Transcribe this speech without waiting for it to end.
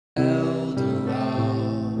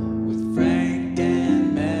Eldorado with Frank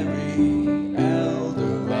and Mary.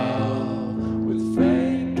 Eldorado with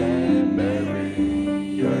Frank and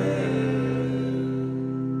Mary. Yeah.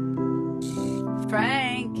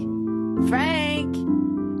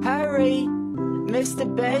 Frank, hurry. Mr.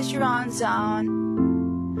 Bergeron's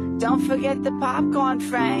on. Don't forget the popcorn,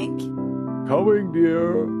 Frank. Coming,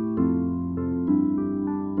 dear.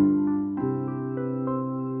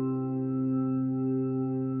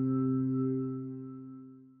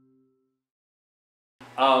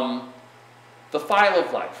 The file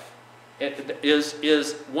of life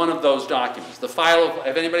is one of those documents. The file of,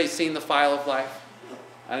 have anybody seen the file of life?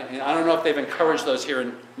 I don't know if they've encouraged those here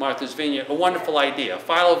in Martha's Vineyard. A wonderful idea. A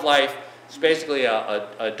file of life is basically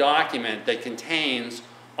a document that contains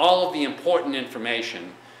all of the important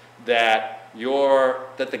information that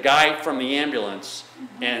the guy from the ambulance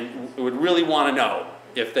would really want to know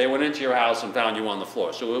if they went into your house and found you on the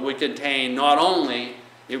floor. So it would contain not only,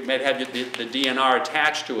 it might have the DNR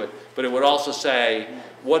attached to it, but it would also say,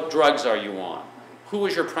 what drugs are you on? Who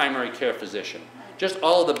is your primary care physician? Just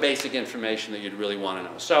all of the basic information that you'd really want to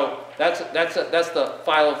know. So that's the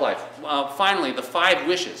file of life. Finally, the 5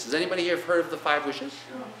 wishes. Has anybody here heard of the 5 wishes?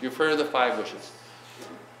 You've heard of the 5 wishes.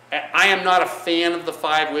 I am not a fan of the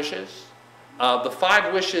 5 wishes. The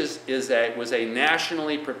 5 wishes was a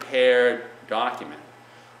nationally prepared document,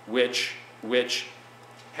 which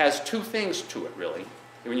has 2 things to it, really.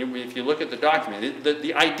 If you look at the document,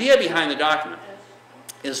 the idea behind the document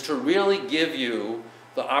is to really give you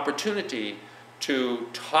the opportunity to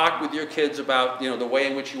talk with your kids about the way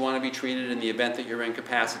in which you want to be treated in the event that you're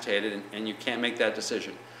incapacitated and you can't make that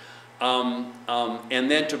decision, and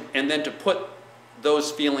then to put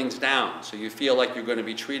those feelings down so you feel like you're going to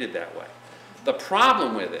be treated that way. The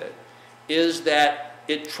problem with it is that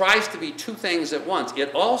it tries to be 2 things at once.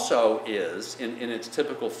 It also is, in its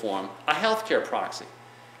typical form, a healthcare proxy.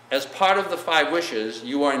 As part of the 5 wishes,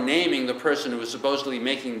 you are naming the person who is supposedly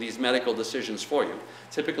making these medical decisions for you.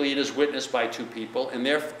 Typically, it is witnessed by 2 people, and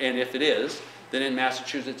if it is, then in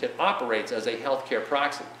Massachusetts, it operates as a healthcare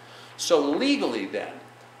proxy. So legally, then,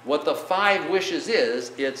 what the 5 wishes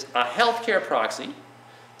is, it's a healthcare proxy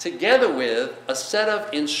together with a set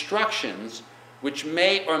of instructions which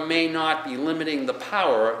may or may not be limiting the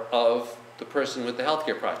power of the person with the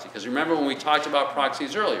healthcare proxy. Because remember when we talked about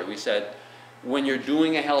proxies earlier, we said, when you're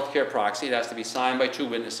doing a healthcare proxy, it has to be signed by 2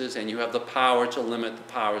 witnesses, and you have the power to limit the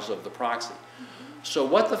powers of the proxy. So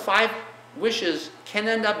what the 5 wishes can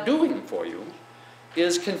end up doing for you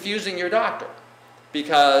is confusing your doctor,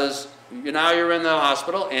 because now you're in the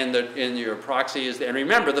hospital and your proxy is there. And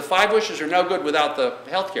remember, the 5 wishes are no good without the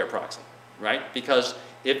healthcare proxy, right? Because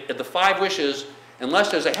if the 5 wishes,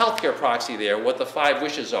 unless there's a healthcare proxy there, what the 5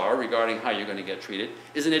 wishes are regarding how you're going to get treated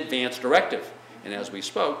is an advance directive. And as we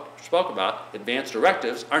spoke about, advance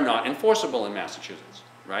directives are not enforceable in Massachusetts,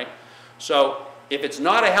 right? So if it's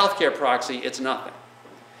not a healthcare proxy, it's nothing.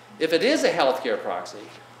 If it is a healthcare proxy,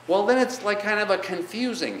 well, then it's like kind of a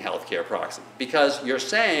confusing healthcare proxy, because you're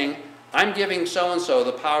saying, I'm giving so-and-so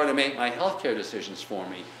the power to make my healthcare decisions for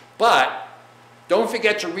me, but don't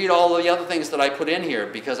forget to read all the other things that I put in here,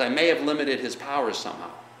 because I may have limited his powers somehow.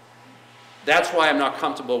 That's why I'm not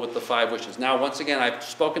comfortable with the 5 wishes. Now, once again, I've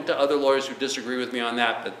spoken to other lawyers who disagree with me on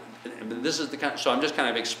that, but this is so I'm just kind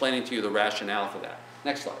of explaining to you the rationale for that.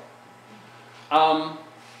 Next slide.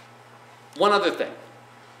 One other thing.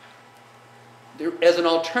 As an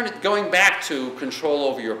alternative, going back to control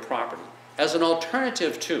over your property, as an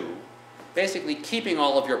alternative to basically keeping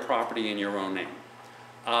all of your property in your own name,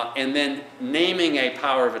 and then naming a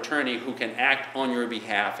power of attorney who can act on your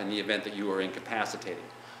behalf in the event that you are incapacitated.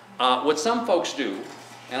 What some folks do,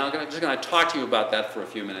 and I'm just going to talk to you about that for a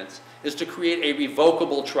few minutes, is to create a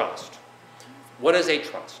revocable trust. What is a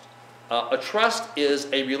trust? A trust is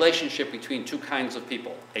a relationship between 2 kinds of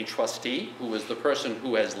people. A trustee, who is the person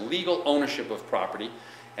who has legal ownership of property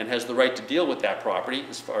and has the right to deal with that property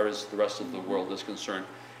as far as the rest of the world is concerned,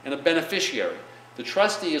 and a beneficiary. The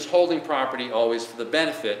trustee is holding property always for the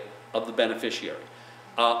benefit of the beneficiary.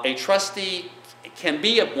 A trustee can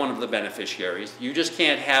be one of the beneficiaries. You just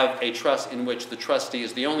can't have a trust in which the trustee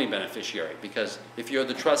is the only beneficiary, because if you're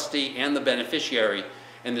the trustee and the beneficiary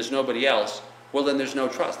and there's nobody else, well, then there's no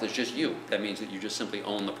trust. There's just you. That means that you just simply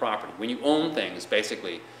own the property. When you own things,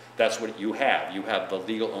 basically, that's what you have. You have the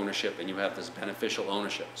legal ownership and you have this beneficial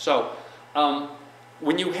ownership. So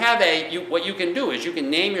when you have what you can do is you can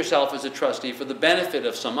name yourself as a trustee for the benefit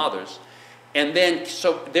of some others, and then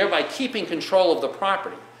so thereby keeping control of the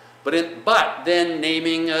property. But then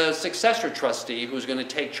naming a successor trustee who's going to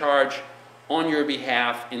take charge on your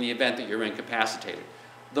behalf in the event that you're incapacitated.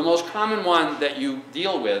 The most common one that you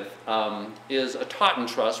deal with is a Taunton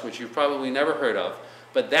trust, which you've probably never heard of,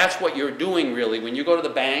 but that's what you're doing really when you go to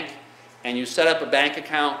the bank and you set up a bank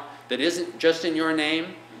account that isn't just in your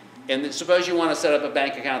name. And suppose you want to set up a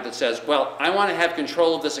bank account that says, well, I want to have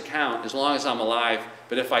control of this account as long as I'm alive,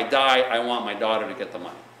 but if I die, I want my daughter to get the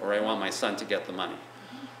money, or I want my son to get the money.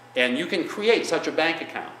 And you can create such a bank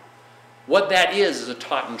account. What that is a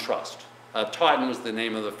Taunton trust. Taunton was the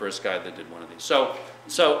name of the first guy that did one of these.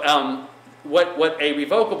 What a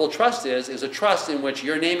revocable trust is a trust in which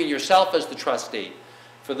you're naming yourself as the trustee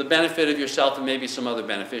for the benefit of yourself and maybe some other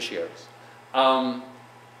beneficiaries. So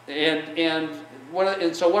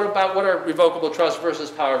what are revocable trusts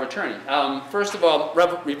versus power of attorney? First of all,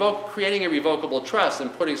 creating a revocable trust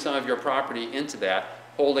and putting some of your property into that,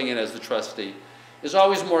 holding it as the trustee, is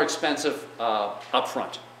always more expensive up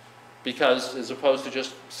front. Because as opposed to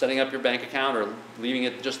just setting up your bank account or leaving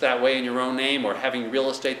it just that way in your own name or having real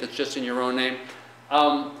estate that's just in your own name,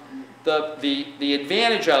 the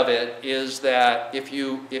advantage of it is that if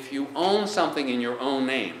you own something in your own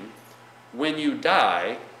name, when you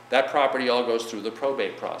die, that property all goes through the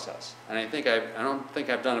probate process. And I don't think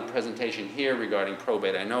I've done a presentation here regarding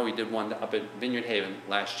probate. I know we did one up at Vineyard Haven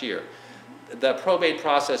last year. The probate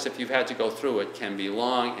process, if you've had to go through it, can be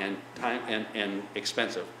long and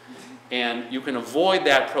expensive. And you can avoid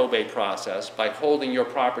that probate process by holding your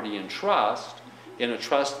property in a trust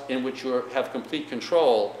in which you have complete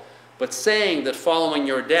control, but saying that following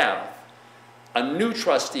your death, a new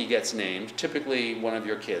trustee gets named, typically one of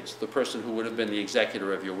your kids, the person who would have been the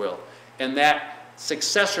executor of your will. And that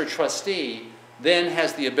successor trustee then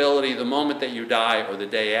has the ability, the moment that you die or the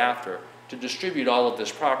day after, to distribute all of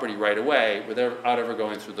this property right away without ever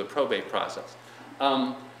going through the probate process.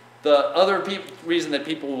 The other reason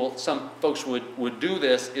that some folks would do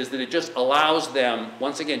this is that it just allows them,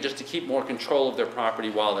 once again, just to keep more control of their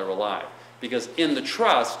property while they're alive. Because in the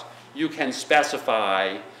trust, you can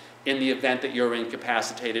specify, in the event that you're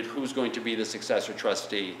incapacitated, who's going to be the successor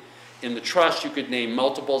trustee. In the trust, you could name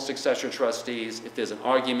multiple successor trustees. If there's an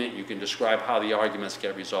argument, you can describe how the arguments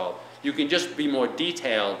get resolved. You can just be more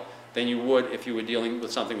detailed than you would if you were dealing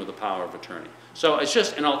with something with the power of attorney. So it's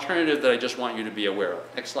just an alternative that I just want you to be aware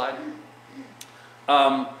of. Next slide.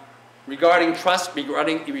 Regarding trust,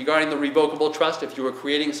 regarding the revocable trust, if you were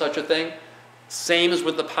creating such a thing, same as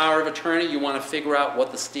with the power of attorney, you want to figure out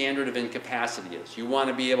what the standard of incapacity is. You want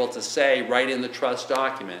to be able to say right in the trust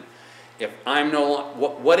document, if I'm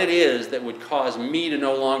what it is that would cause me to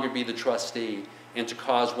no longer be the trustee and to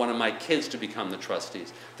cause one of my kids to become the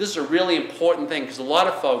trustees. This is a really important thing because a lot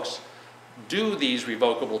of folks do these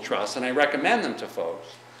revocable trusts, and I recommend them to folks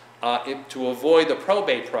to avoid the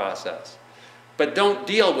probate process. But don't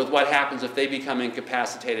deal with what happens if they become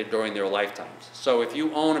incapacitated during their lifetimes. So if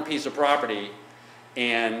you own a piece of property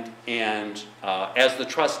and as the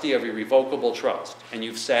trustee of a revocable trust, and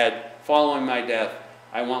you've said, following my death,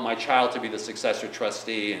 I want my child to be the successor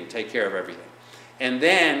trustee and take care of everything. And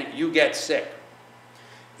then you get sick.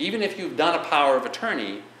 Even if you've done a power of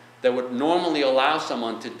attorney that would normally allow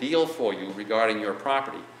someone to deal for you regarding your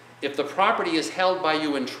property, if the property is held by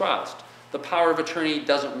you in trust, the power of attorney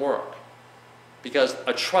doesn't work. Because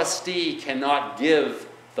a trustee cannot give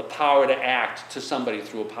the power to act to somebody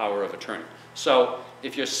through a power of attorney. So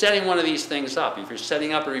if you're setting one of these things up, if you're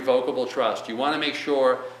setting up a revocable trust, you want to make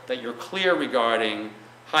sure that you're clear regarding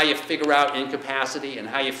how you figure out incapacity and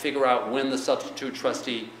how you figure out when the substitute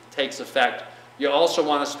trustee takes effect. You also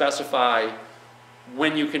want to specify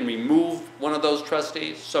when you can remove one of those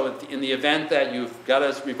trustees. So in the event that you've got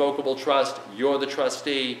a revocable trust, you're the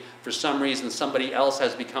trustee, for some reason somebody else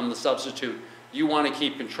has become the substitute, you want to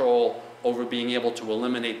keep control over being able to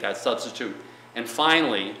eliminate that substitute. And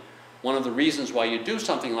finally, one of the reasons why you do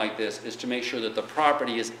something like this is to make sure that the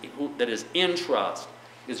property that is in trust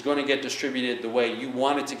is going to get distributed the way you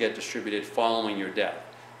want it to get distributed following your death.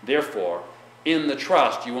 Therefore, in the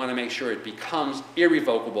trust, you want to make sure it becomes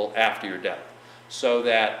irrevocable after your death. So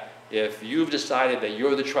that if you've decided that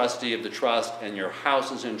you're the trustee of the trust and your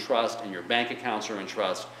house is in trust and your bank accounts are in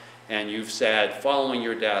trust, and you've said following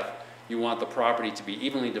your death, you want the property to be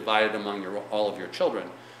evenly divided among all of your children,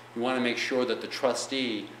 you want to make sure that the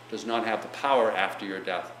trustee does not have the power after your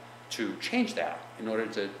death to change that in order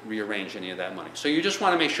to rearrange any of that money. So you just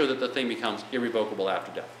want to make sure that the thing becomes irrevocable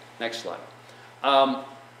after death. Next slide.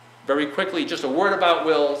 Very quickly, just a word about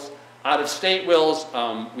wills. Out-of-state wills,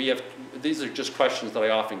 these are just questions that I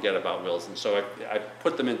often get about wills, and so I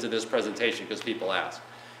put them into this presentation because people ask.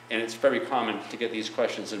 And it's very common to get these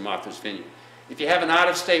questions in Martha's Vineyard. If you have an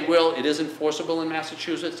out-of-state will, it is enforceable in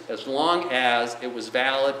Massachusetts as long as it was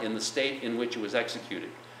valid in the state in which it was executed,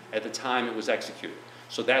 at the time it was executed.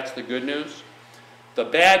 So that's the good news. The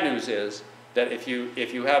bad news is that if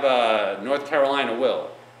you have a North Carolina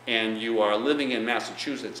will and you are living in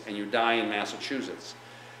Massachusetts and you die in Massachusetts,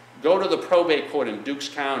 go to the probate court in Dukes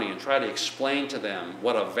County and try to explain to them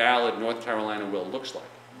what a valid North Carolina will looks like.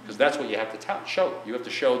 Because that's what you have to show. You have to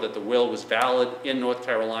show that the will was valid in North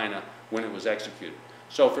Carolina when it was executed.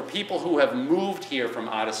 So for people who have moved here from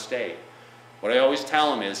out of state, what I always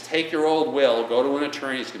tell them is take your old will, go to an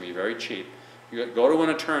attorney, it's going to be very cheap. You go to an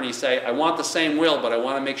attorney, say, I want the same will, but I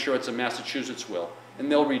want to make sure it's a Massachusetts will, and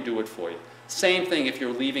they'll redo it for you. Same thing if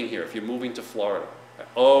you're leaving here, if you're moving to Florida. I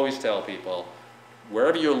always tell people,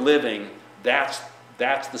 wherever you're living, that's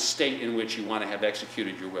the state in which you want to have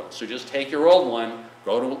executed your will. So just take your old one,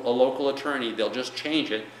 go to a local attorney, they'll just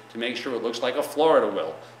change it to make sure it looks like a Florida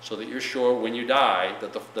will, so that you're sure when you die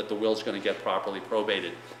that the will's going to get properly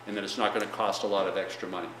probated and that it's not going to cost a lot of extra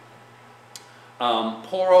money.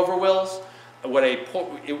 Pour-over wills,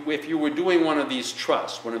 if you were doing one of these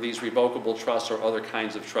trusts, one of these revocable trusts or other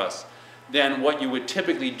kinds of trusts, then what you would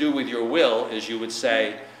typically do with your will is you would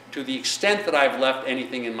say, to the extent that I've left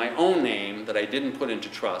anything in my own name that I didn't put into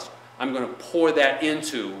trust, I'm going to pour that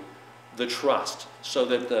into the trust so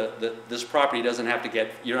that this property doesn't have to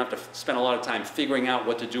you don't have to spend a lot of time figuring out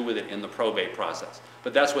what to do with it in the probate process.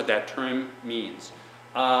 But that's what that term means.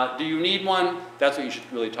 Do you need one? That's what you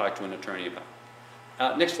should really talk to an attorney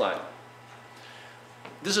about. Next slide.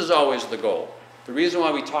 This is always the goal. The reason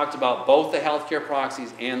why we talked about both the healthcare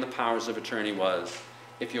proxies and the powers of attorney was,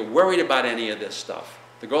 if you're worried about any of this stuff,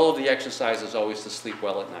 the goal of the exercise is always to sleep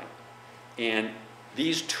well at night. And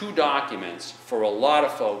these two documents, for a lot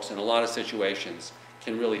of folks in a lot of situations,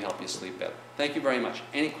 can really help you sleep better. Thank you very much.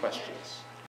 Any questions?